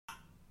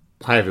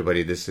Hi,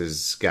 everybody. This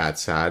is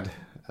Saad.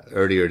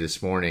 Earlier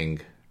this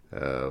morning,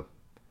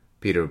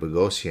 Peter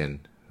Boghossian,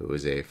 who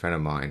is a friend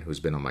of mine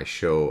who's been on my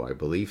show, I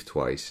believe,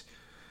 twice,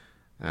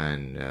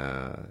 and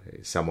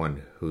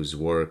someone whose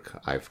work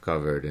I've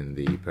covered in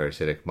the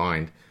parasitic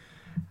mind,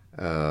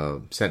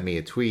 sent me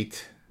a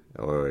tweet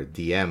or a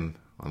DM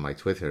on my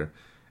Twitter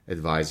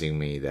advising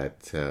me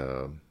that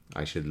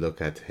I should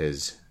look at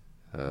his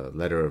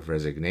letter of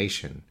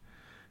resignation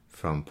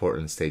from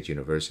Portland State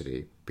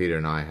University. Peter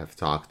and I have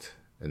talked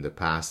in the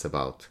past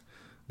about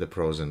the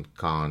pros and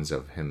cons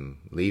of him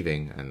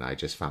leaving, and I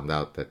just found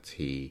out that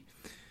he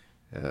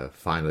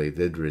finally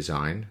did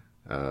resign.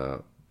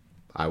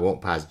 I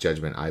won't pass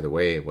judgment either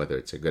way, whether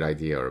it's a good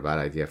idea or a bad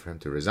idea for him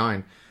to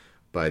resign,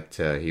 but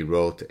he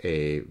wrote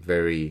a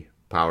very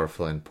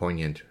powerful and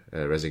poignant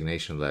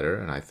resignation letter,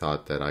 and I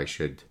thought that I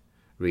should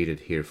read it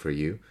here for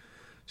you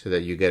so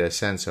that you get a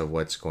sense of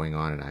what's going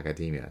on in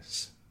academia.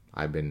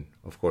 I've been,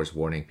 of course,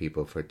 warning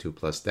people for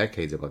 2+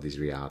 decades about these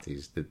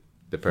realities.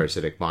 The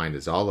parasitic mind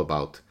is all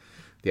about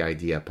the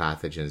idea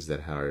pathogens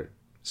that are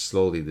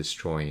slowly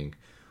destroying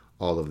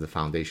all of the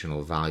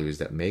foundational values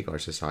that make our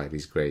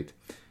societies great.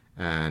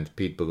 And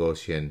Pete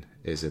Boghossian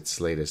is its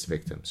latest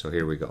victim. So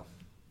here we go.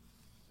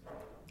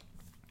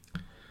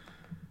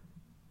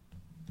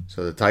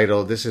 So the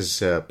title, this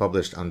is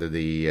published under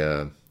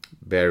the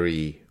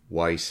Barry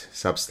Weiss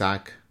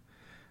Substack.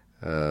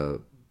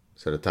 So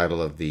the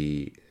title of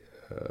the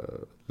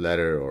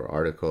letter or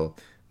article: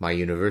 My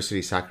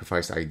university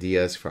sacrificed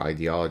ideas for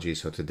ideology,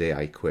 so today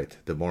I quit.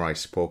 The more I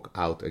spoke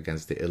out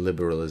against the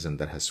illiberalism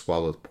that has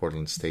swallowed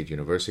Portland State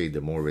University,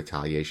 the more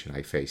retaliation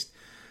I faced.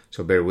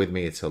 So bear with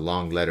me, it's a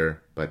long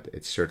letter, but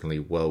it's certainly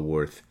well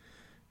worth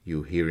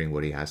you hearing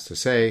what he has to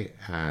say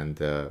and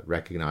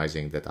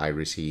recognizing that I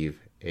receive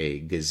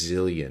a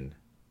gazillion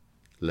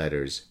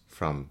letters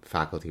from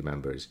faculty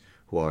members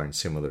who are in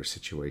similar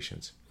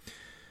situations.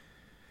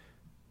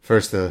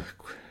 First, a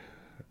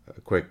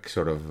quick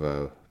sort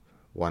of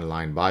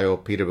one-line bio.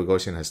 Peter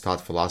Boghossian has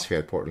taught philosophy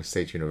at Portland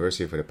State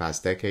University for the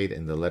past decade.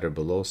 In the letter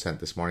below, sent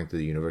this morning to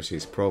the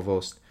university's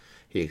provost,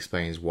 he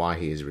explains why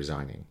he is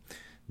resigning.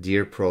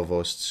 Dear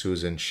Provost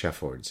Susan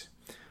Sheffords,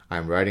 I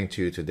am writing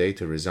to you today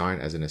to resign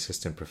as an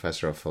assistant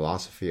professor of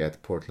philosophy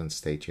at Portland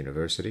State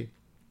University.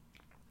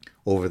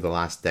 Over the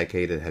last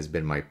decade, it has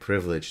been my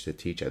privilege to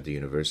teach at the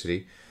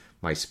university.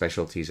 My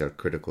specialties are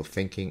critical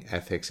thinking,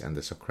 ethics, and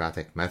the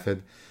Socratic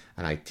method,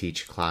 and I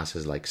teach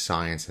classes like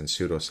science and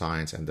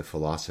pseudoscience and the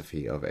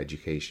philosophy of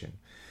education.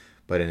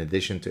 But in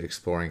addition to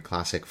exploring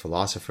classic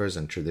philosophers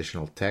and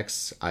traditional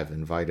texts, I've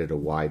invited a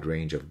wide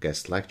range of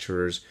guest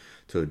lecturers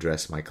to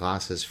address my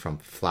classes, from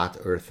flat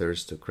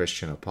earthers to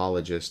Christian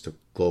apologists to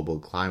global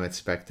climate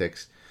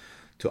skeptics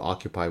to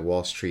Occupy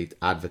Wall Street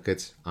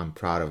advocates. I'm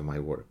proud of my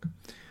work.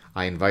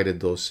 I invited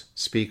those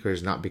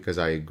speakers not because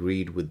I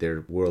agreed with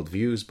their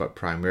worldviews, but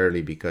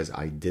primarily because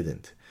I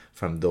didn't.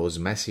 From those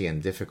messy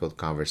and difficult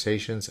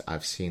conversations,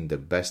 I've seen the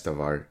best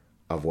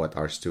of what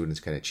our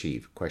students can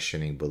achieve: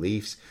 questioning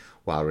beliefs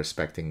while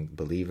respecting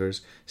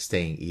believers,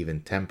 staying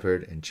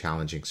even-tempered in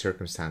challenging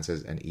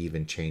circumstances, and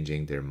even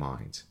changing their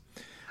minds.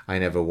 I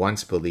never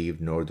once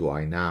believed, nor do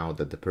I now,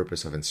 that the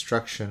purpose of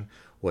instruction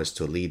was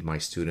to lead my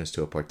students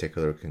to a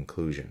particular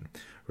conclusion.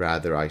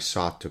 Rather, I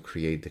sought to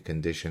create the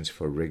conditions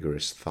for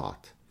rigorous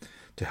thought,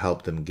 to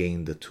help them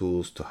gain the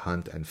tools to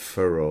hunt and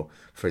furrow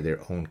for their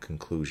own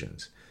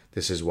conclusions.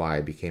 This is why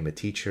I became a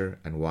teacher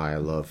and why I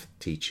love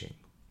teaching.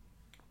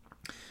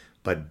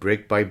 But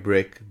brick by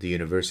brick, the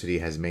university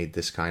has made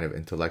this kind of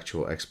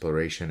intellectual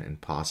exploration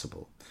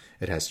impossible.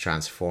 It has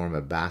transformed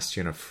a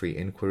bastion of free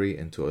inquiry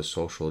into a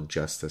social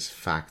justice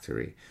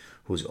factory,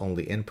 whose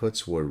only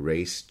inputs were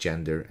race,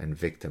 gender, and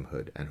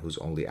victimhood, and whose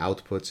only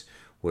outputs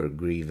were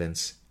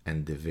grievance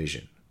and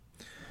division.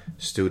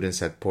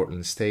 Students at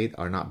Portland State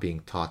are not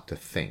being taught to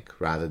think.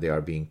 Rather, they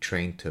are being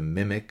trained to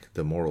mimic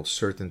the moral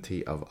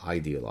certainty of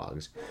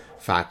ideologues.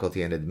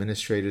 Faculty and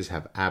administrators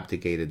have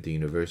abdicated the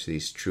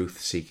university's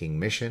truth-seeking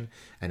mission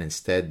and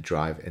instead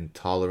drive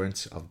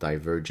intolerance of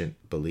divergent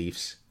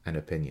beliefs and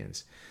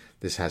opinions.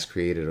 This has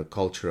created a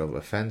culture of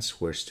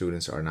offense where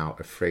students are now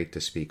afraid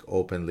to speak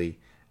openly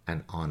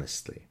and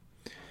honestly.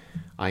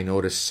 I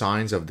noticed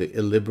signs of the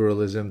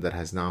illiberalism that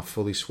has now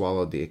fully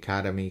swallowed the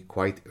academy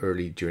quite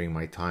early during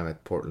my time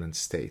at Portland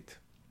State.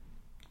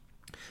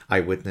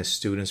 I witnessed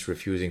students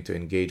refusing to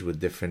engage with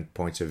different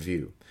points of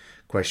view.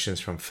 Questions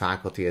from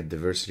faculty at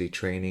diversity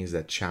trainings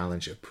that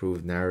challenged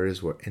approved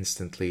narratives were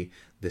instantly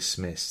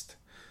dismissed.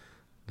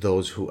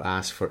 Those who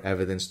asked for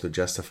evidence to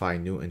justify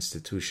new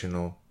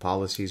institutional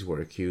policies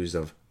were accused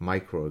of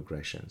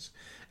microaggressions,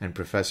 and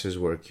professors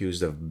were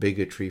accused of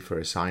bigotry for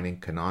assigning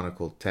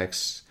canonical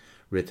texts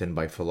written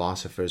by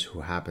philosophers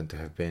who happen to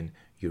have been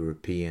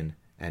European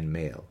and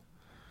male.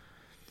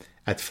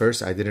 At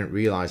first, I didn't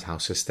realize how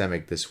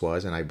systemic this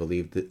was, and I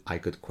believed that I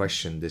could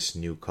question this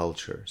new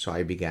culture. So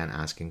I began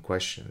asking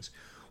questions.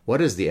 What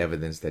is the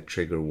evidence that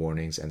trigger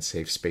warnings and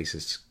safe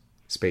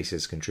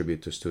spaces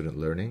contribute to student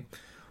learning?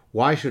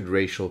 Why should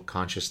racial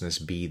consciousness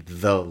be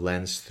the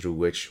lens through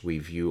which we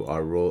view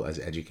our role as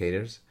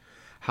educators?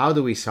 How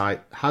do we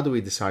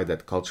decide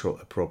that cultural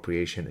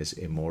appropriation is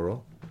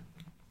immoral?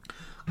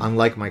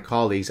 Unlike my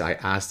colleagues, I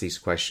asked these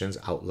questions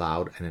out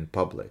loud and in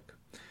public.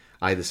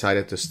 I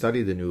decided to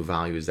study the new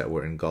values that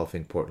were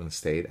engulfing Portland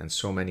State and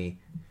so many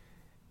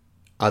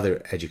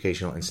other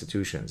educational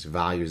institutions,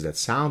 values that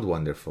sound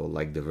wonderful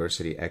like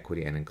diversity,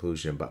 equity, and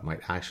inclusion, but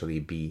might actually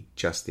be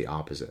just the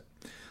opposite.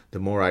 The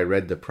more I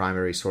read the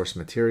primary source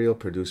material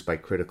produced by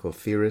critical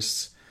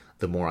theorists,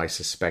 the more I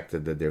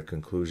suspected that their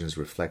conclusions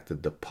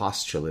reflected the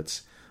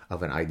postulates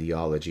of an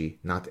ideology,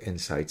 not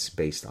insights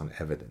based on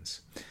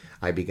evidence.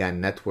 I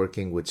began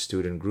networking with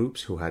student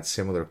groups who had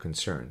similar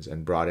concerns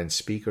and brought in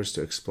speakers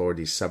to explore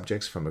these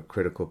subjects from a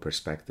critical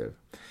perspective.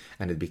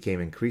 And it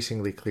became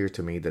increasingly clear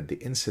to me that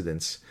the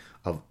incidents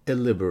of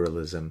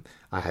illiberalism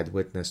I had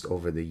witnessed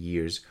over the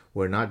years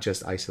were not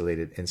just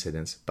isolated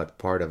incidents, but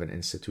part of an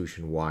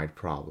institution-wide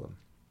problem.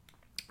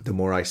 The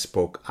more I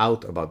spoke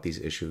out about these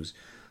issues,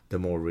 the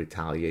more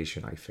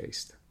retaliation I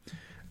faced.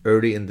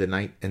 Early in the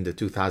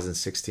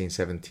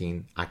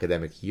 2016-17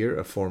 academic year,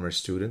 a former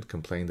student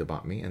complained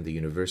about me, and the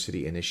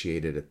university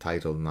initiated a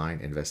Title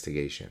IX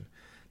investigation.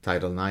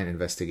 Title IX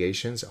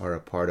investigations are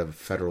a part of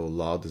federal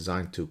law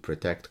designed to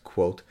protect,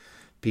 quote,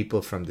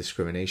 people from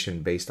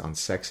discrimination based on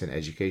sex in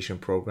education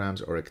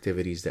programs or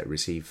activities that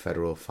receive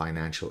federal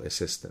financial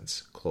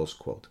assistance, close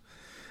quote.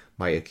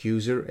 My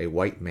accuser, a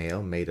white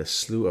male, made a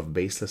slew of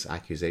baseless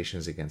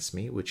accusations against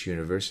me, which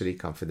university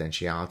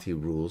confidentiality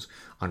rules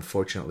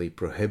unfortunately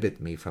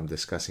prohibit me from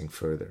discussing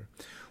further.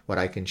 What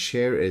I can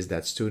share is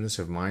that students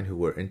of mine who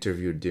were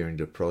interviewed during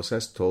the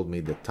process told me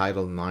the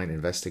Title IX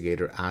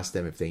investigator asked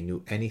them if they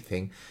knew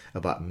anything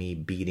about me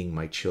beating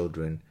my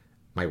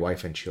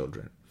wife and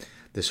children.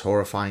 This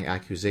horrifying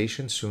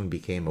accusation soon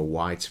became a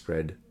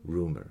widespread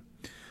rumor.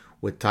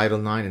 With Title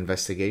IX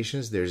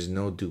investigations, there is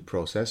no due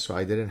process, so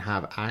I didn't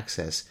have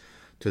access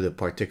to the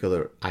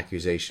particular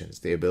accusations,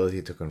 the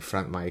ability to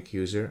confront my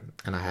accuser,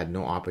 and I had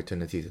no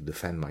opportunity to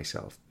defend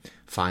myself.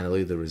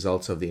 Finally, the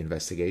results of the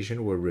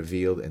investigation were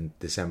revealed in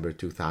December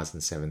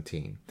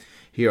 2017.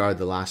 Here are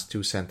the last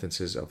two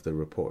sentences of the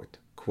report.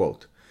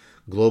 Quote,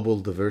 Global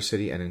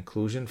Diversity and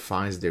Inclusion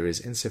finds there is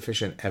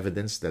insufficient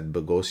evidence that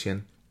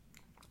Boghossian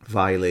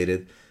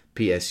violated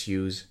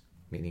PSU's,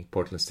 meaning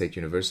Portland State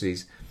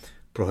University's,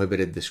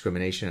 prohibited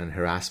discrimination and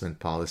harassment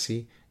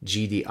policy.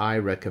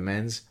 GDI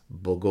recommends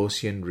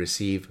Boghossian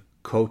receive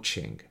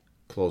coaching,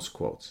 close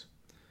quotes.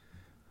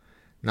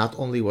 Not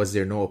only was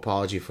there no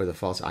apology for the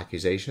false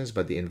accusations,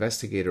 but the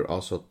investigator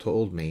also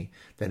told me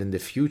that in the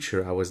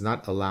future I was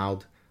not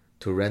allowed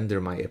to render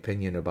my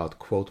opinion about,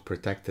 quote,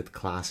 protected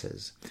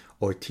classes,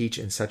 or teach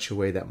in such a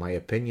way that my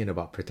opinion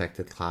about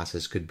protected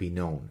classes could be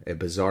known, a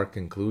bizarre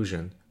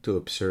conclusion to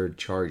absurd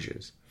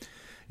charges.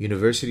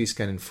 Universities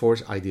can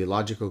enforce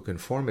ideological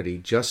conformity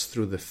just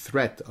through the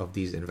threat of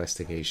these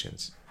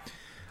investigations.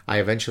 I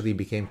eventually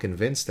became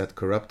convinced that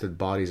corrupted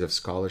bodies of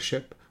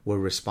scholarship were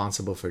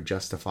responsible for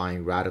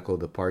justifying radical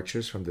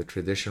departures from the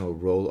traditional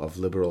role of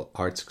liberal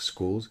arts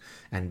schools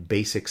and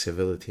basic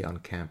civility on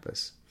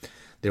campus.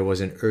 There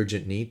was an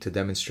urgent need to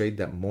demonstrate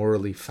that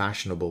morally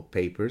fashionable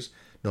papers,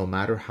 no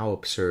matter how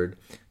absurd,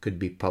 could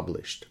be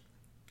published.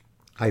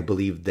 I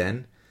believed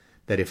then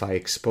that if I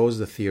exposed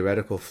the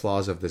theoretical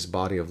flaws of this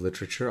body of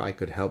literature, I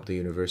could help the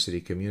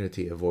university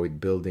community avoid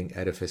building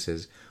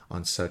edifices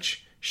on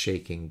such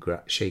shaky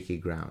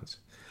grounds.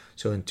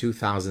 So in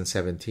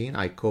 2017,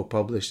 I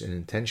co-published an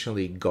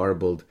intentionally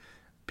garbled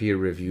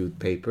peer-reviewed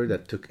paper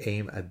that took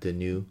aim at the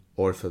new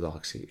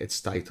orthodoxy.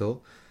 Its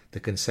title, The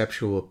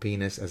Conceptual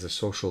Penis as a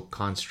Social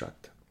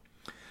Construct.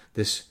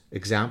 This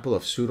example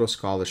of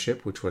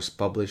pseudo-scholarship, which was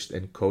published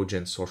in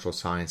Cogent Social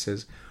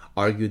Sciences,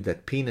 argued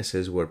that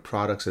penises were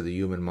products of the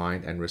human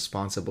mind and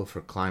responsible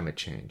for climate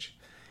change.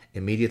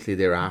 Immediately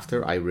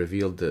thereafter, I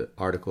revealed the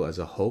article as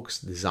a hoax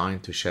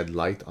designed to shed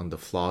light on the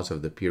flaws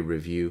of the peer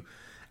review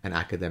and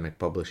academic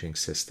publishing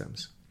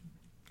systems.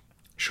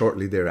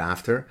 Shortly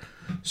thereafter,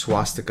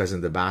 swastikas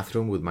in the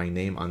bathroom with my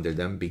name under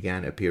them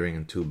began appearing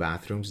in 2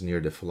 bathrooms near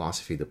the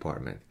philosophy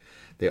department.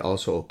 They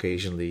also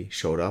occasionally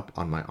showed up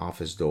on my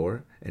office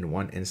door, in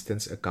one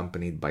instance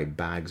accompanied by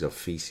bags of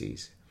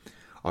feces.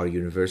 Our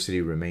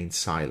university remained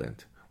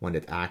silent. When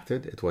it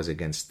acted, it was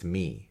against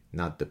me,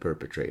 not the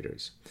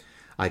perpetrators.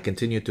 I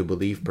continue to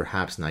believe,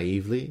 perhaps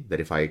naively,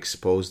 that if I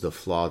exposed the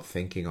flawed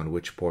thinking on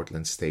which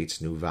Portland State's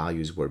new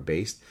values were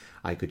based,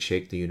 I could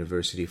shake the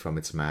university from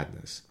its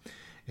madness.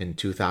 In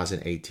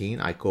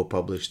 2018, I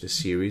co-published a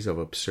series of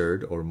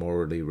absurd or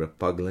morally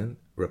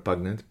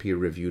repugnant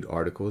peer-reviewed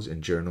articles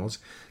in journals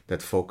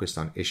that focused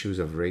on issues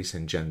of race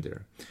and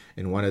gender.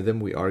 In one of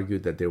them, we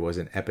argued that there was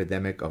an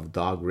epidemic of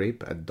dog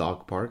rape at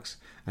dog parks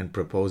and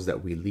proposed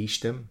that we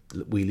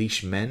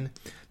leash men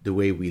the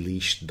way we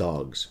leash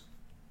dogs.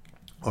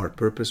 Our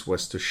purpose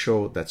was to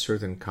show that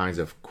certain kinds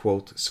of,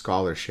 quote,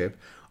 scholarship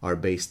are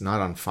based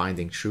not on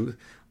finding truth,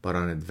 but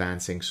on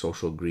advancing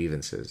social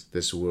grievances.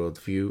 This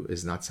worldview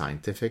is not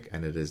scientific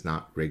and it is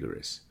not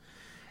rigorous.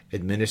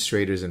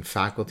 Administrators and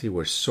faculty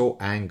were so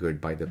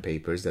angered by the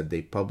papers that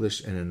they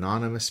published an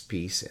anonymous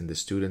piece in the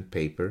student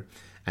paper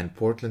and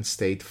Portland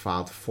State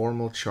filed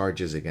formal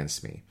charges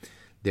against me.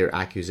 Their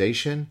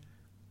accusation,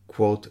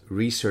 quote,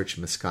 research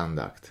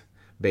misconduct,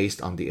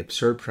 based on the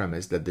absurd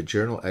premise that the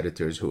journal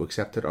editors who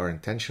accepted our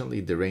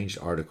intentionally deranged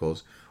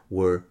articles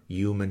were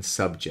human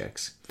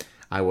subjects.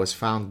 I was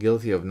found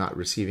guilty of not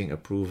receiving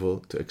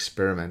approval to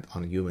experiment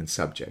on human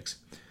subjects.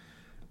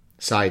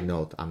 Side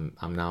note, I'm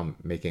now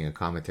making a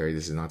commentary.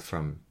 This is not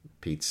from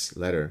Pete's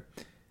letter.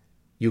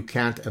 You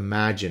can't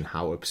imagine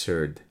how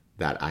absurd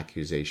that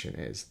accusation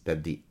is,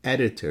 that the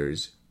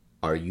editors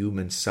are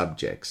human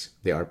subjects.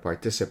 They are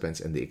participants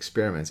in the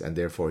experiments, and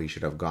therefore he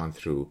should have gone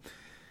through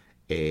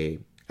a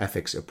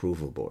ethics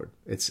approval board.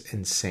 It's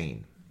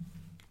insane.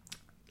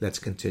 Let's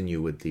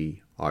continue with the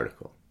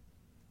article.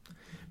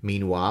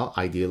 Meanwhile,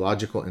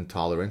 ideological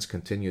intolerance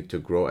continued to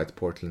grow at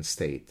Portland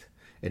State.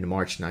 In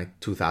March 9,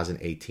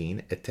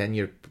 2018, a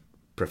tenured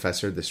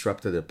professor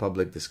disrupted a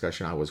public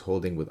discussion I was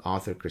holding with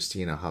author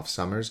Christina Huff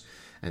Summers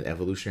and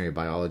evolutionary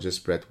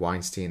biologist Brett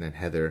Weinstein and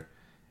Heather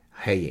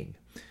Haying.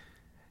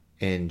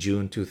 In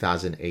June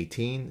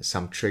 2018,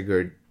 someone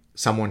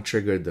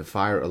triggered the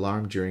fire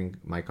alarm during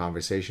my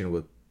conversation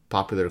with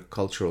popular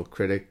cultural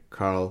critic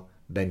Carl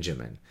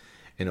Benjamin.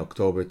 In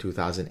October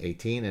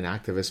 2018, an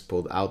activist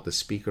pulled out the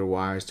speaker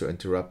wires to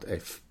interrupt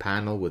a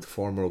panel with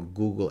former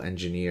Google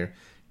engineer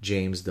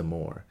James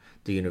Damore.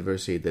 The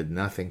university did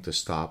nothing to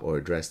stop or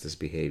address this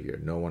behavior.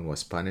 No one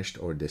was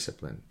punished or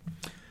disciplined.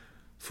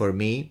 For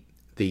me,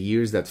 the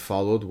years that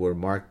followed were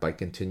marked by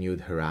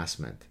continued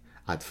harassment.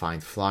 I'd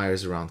find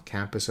flyers around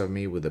campus of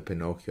me with a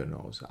Pinocchio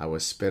nose. I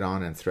was spit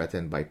on and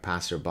threatened by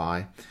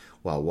passerby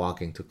while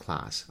walking to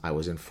class. I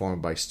was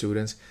informed by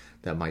students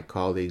that my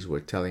colleagues were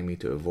telling them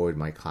to avoid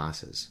my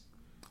classes.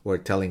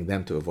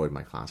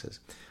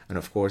 And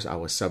of course, I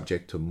was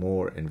subject to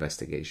more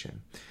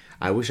investigation.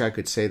 I wish I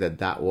could say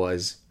that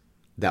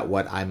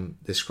what I'm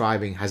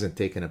describing hasn't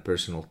taken a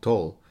personal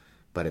toll,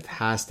 but it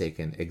has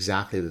taken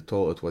exactly the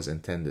toll it was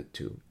intended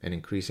to, an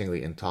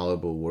increasingly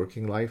intolerable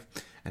working life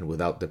and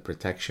without the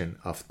protection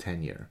of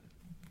tenure.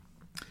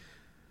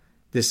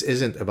 This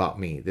isn't about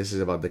me. This is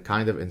about the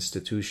kind of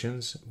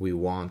institutions we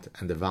want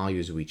and the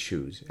values we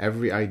choose.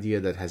 Every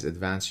idea that has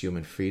advanced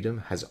human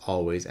freedom has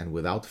always and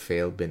without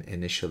fail been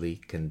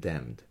initially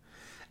condemned.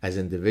 As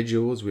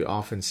individuals, we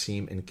often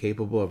seem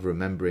incapable of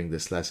remembering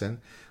this lesson,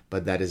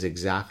 but that is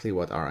exactly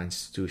what our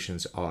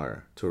institutions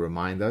are, to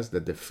remind us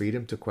that the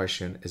freedom to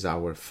question is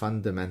our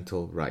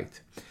fundamental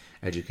right.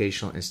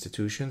 Educational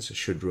institutions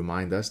should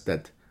remind us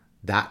that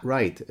that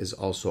right is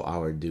also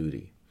our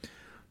duty.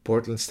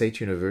 Portland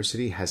State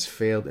University has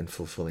failed in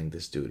fulfilling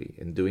this duty.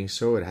 In doing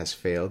so, it has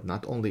failed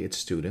not only its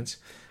students,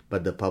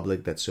 but the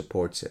public that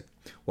supports it.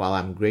 While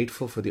I'm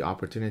grateful for the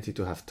opportunity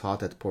to have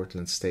taught at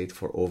Portland State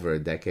for over a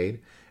decade,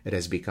 it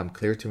has become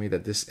clear to me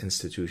that this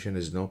institution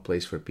is no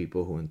place for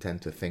people who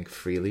intend to think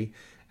freely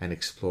and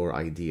explore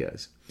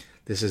ideas.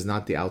 This is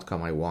not the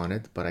outcome I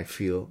wanted, but I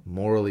feel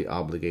morally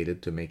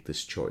obligated to make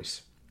this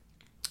choice.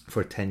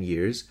 For 10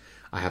 years,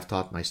 I have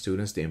taught my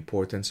students the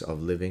importance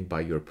of living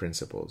by your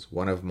principles.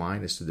 One of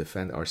mine is to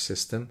defend our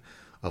system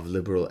of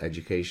liberal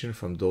education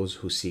from those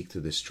who seek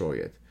to destroy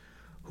it.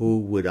 Who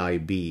would I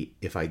be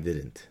if I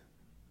didn't?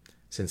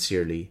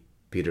 Sincerely,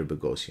 Peter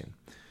Boghossian.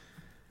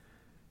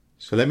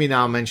 So let me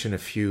now mention a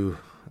few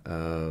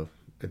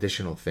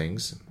additional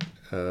things.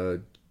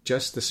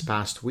 Just this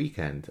past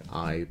weekend,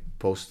 I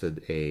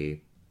posted a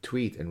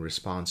tweet in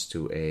response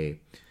to a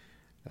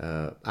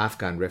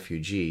Afghan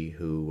refugee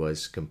who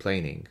was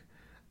complaining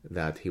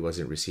that he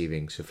wasn't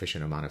receiving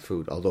sufficient amount of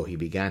food, although he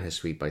began his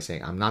tweet by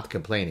saying, I'm not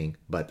complaining,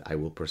 but I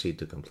will proceed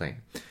to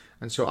complain.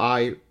 And so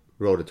I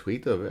wrote a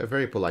tweet, a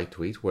very polite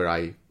tweet, where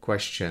I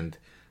questioned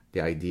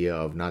the idea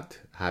of not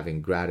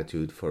having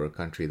gratitude for a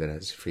country that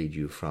has freed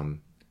you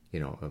from,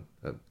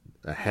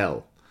 a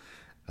hell.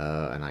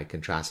 And I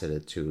contrasted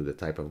it to the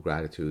type of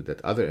gratitude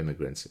that other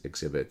immigrants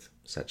exhibit,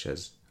 such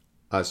as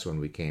us when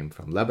we came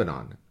from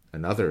Lebanon,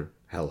 another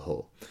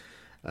hellhole.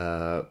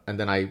 And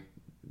then I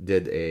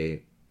did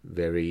a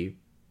very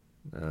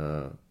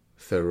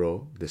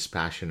thorough,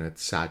 dispassionate,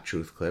 sad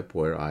truth clip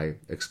where I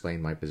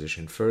explained my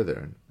position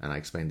further, and I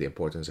explained the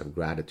importance of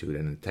gratitude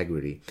and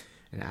integrity.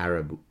 In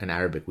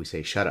Arabic, we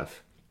say sharaf.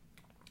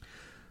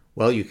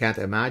 Well, you can't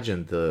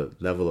imagine the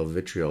level of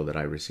vitriol that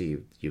I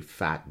received. You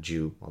fat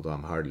Jew, although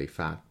I'm hardly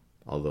fat,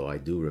 although I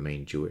do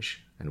remain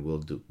Jewish and will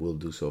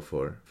do so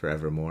for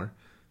forevermore.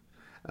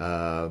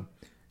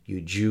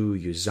 You Jew,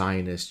 you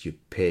Zionist, you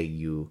pig,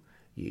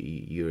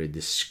 you're a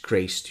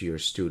disgrace to your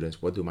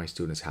students. What do my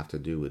students have to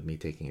do with me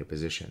taking a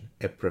position?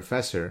 A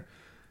professor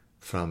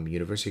from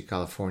University of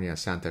California,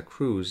 Santa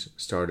Cruz,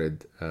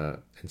 started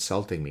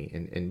insulting me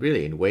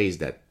in ways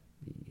that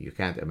you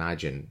can't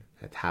imagine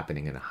it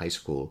happening in a high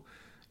school,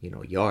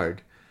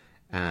 yard.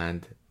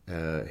 And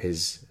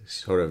his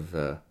sort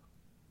of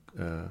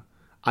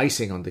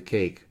icing on the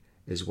cake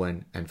is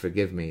when, and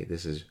forgive me,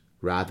 this is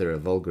rather a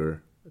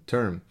vulgar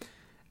term,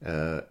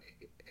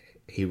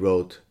 he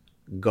wrote,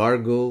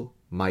 "Gargle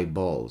my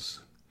balls."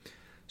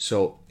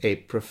 So a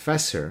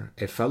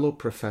fellow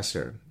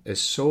professor, is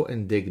so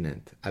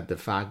indignant at the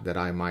fact that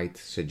I might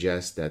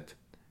suggest that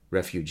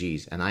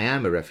refugees, and I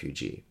am a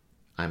refugee.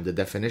 I'm the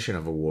definition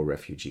of a war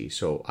refugee,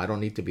 so I don't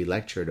need to be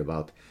lectured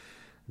about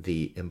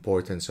the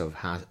importance of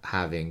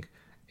having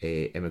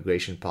a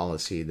immigration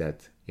policy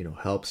that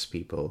helps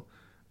people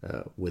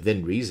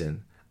within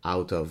reason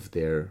out of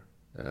their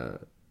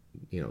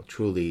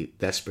truly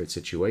desperate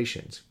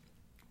situations.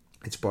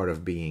 It's part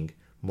of being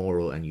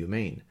moral and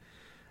humane.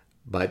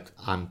 But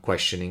I'm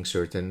questioning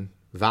certain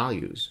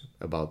values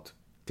about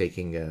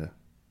taking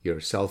your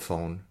cell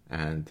phone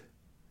and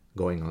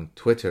going on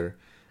Twitter,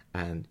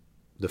 and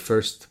the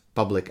first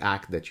public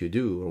act that you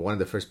do, or one of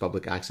the first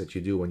public acts that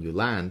you do when you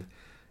land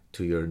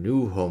to your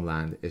new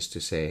homeland, is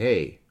to say,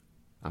 hey,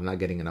 I'm not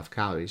getting enough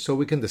calories. So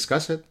we can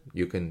discuss it.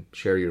 You can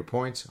share your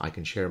points. I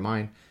can share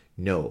mine.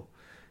 No.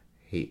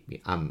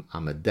 I'm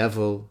a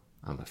devil.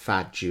 I'm a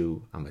fat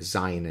Jew. I'm a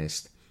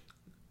Zionist.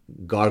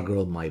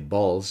 Gargle my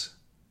balls.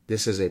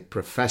 This is a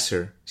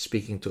professor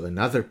speaking to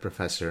another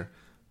professor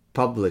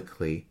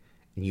publicly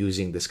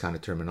using this kind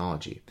of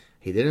terminology.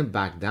 He didn't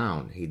back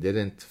down. He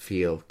didn't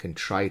feel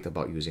contrite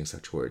about using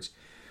such words.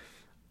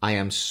 I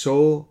am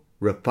so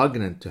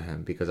repugnant to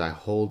him because I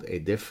hold a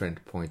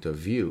different point of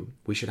view.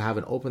 We should have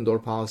an open door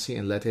policy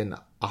and let in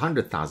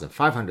 100,000,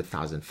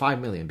 500,000, 5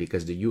 million,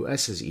 because the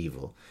US is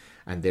evil,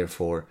 and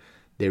therefore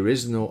there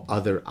is no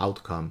other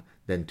outcome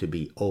than to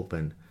be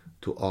open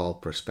to all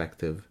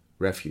prospective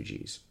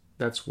refugees.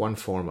 That's one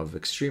form of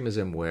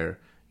extremism where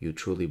you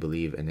truly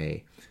believe in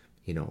a,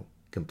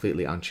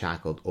 completely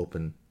unshackled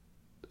open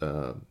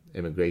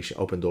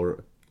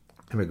door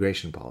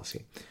immigration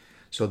policy.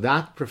 So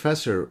that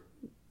professor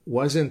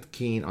wasn't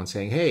keen on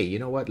saying, hey, you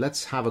know what,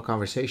 let's have a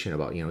conversation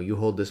about, you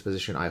hold this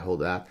position, I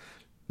hold that,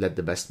 let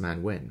the best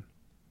man win.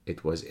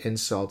 It was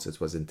insults,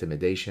 it was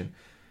intimidation.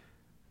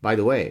 By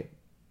the way,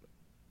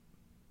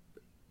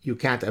 you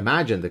can't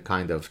imagine the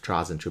kind of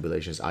trials and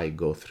tribulations I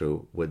go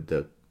through with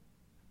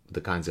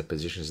the kinds of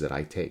positions that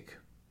I take.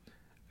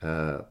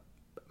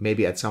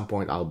 Maybe at some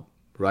point I'll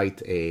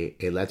write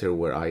a letter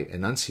where I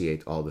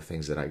enunciate all the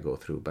things that I go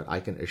through, but I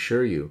can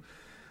assure you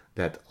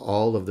that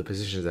all of the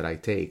positions that I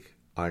take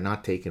are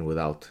not taken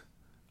without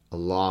a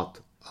lot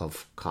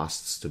of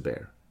costs to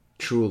bear.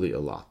 Truly a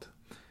lot.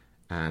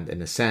 And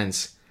in a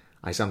sense,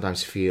 I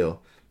sometimes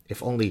feel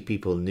if only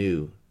people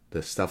knew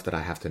the stuff that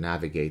I have to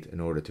navigate in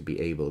order to be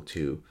able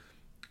to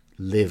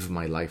live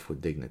my life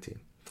with dignity.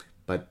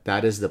 But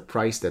that is the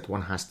price that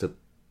one has to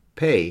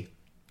pay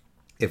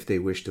if they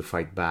wish to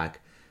fight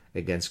back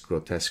against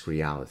grotesque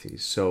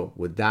realities. So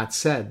with that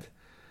said,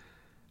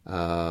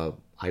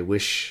 I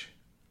wish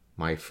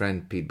my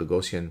friend Pete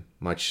Boghossian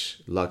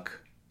much luck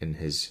in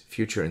his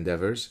future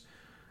endeavors.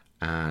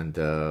 And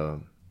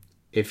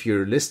if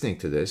you're listening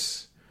to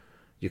this,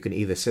 you can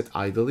either sit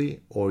idly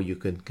or you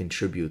can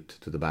contribute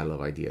to the battle of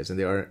ideas. And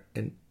there are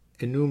an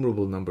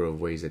innumerable number of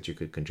ways that you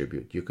could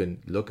contribute. You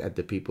can look at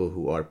the people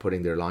who are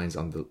putting their lives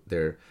on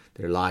their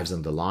lives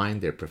on the line,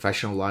 their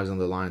professional lives on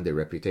the line, their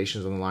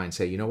reputations on the line, and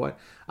say, you know what,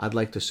 I'd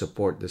like to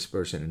support this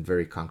person in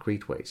very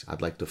concrete ways.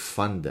 I'd like to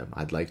fund them.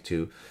 I'd like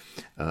to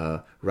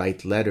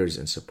write letters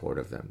in support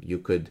of them. You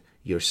could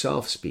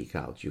yourself speak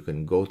out. You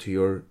can go to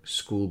your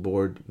school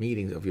board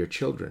meetings of your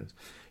children.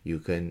 You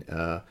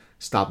can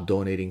stop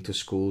donating to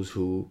schools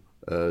who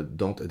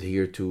don't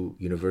adhere to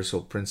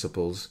universal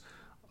principles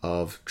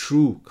of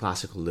true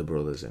classical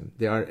liberalism.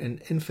 There are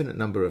an infinite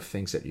number of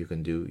things that you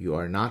can do. You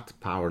are not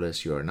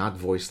powerless. You are not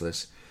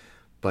voiceless.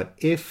 But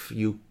if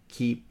you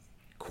keep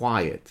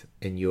quiet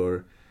in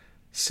your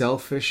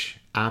selfish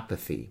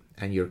apathy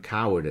and your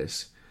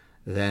cowardice,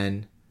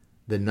 then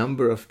the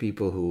number of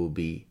people who will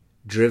be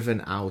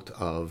driven out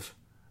of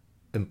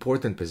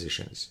important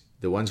positions,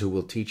 the ones who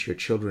will teach your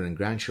children and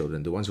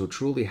grandchildren, the ones who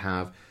truly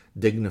have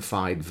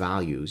dignified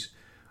values,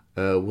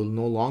 will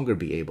no longer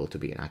be able to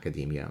be in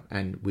academia,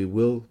 and we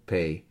will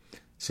pay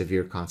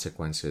severe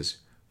consequences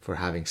for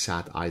having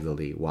sat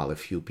idly while a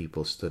few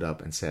people stood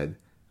up and said,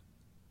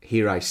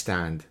 here I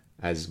stand,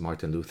 as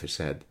Martin Luther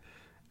said,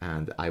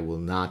 and I will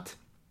not,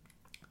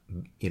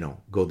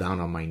 go down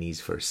on my knees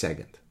for a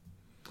second.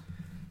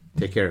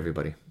 Take care,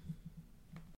 everybody.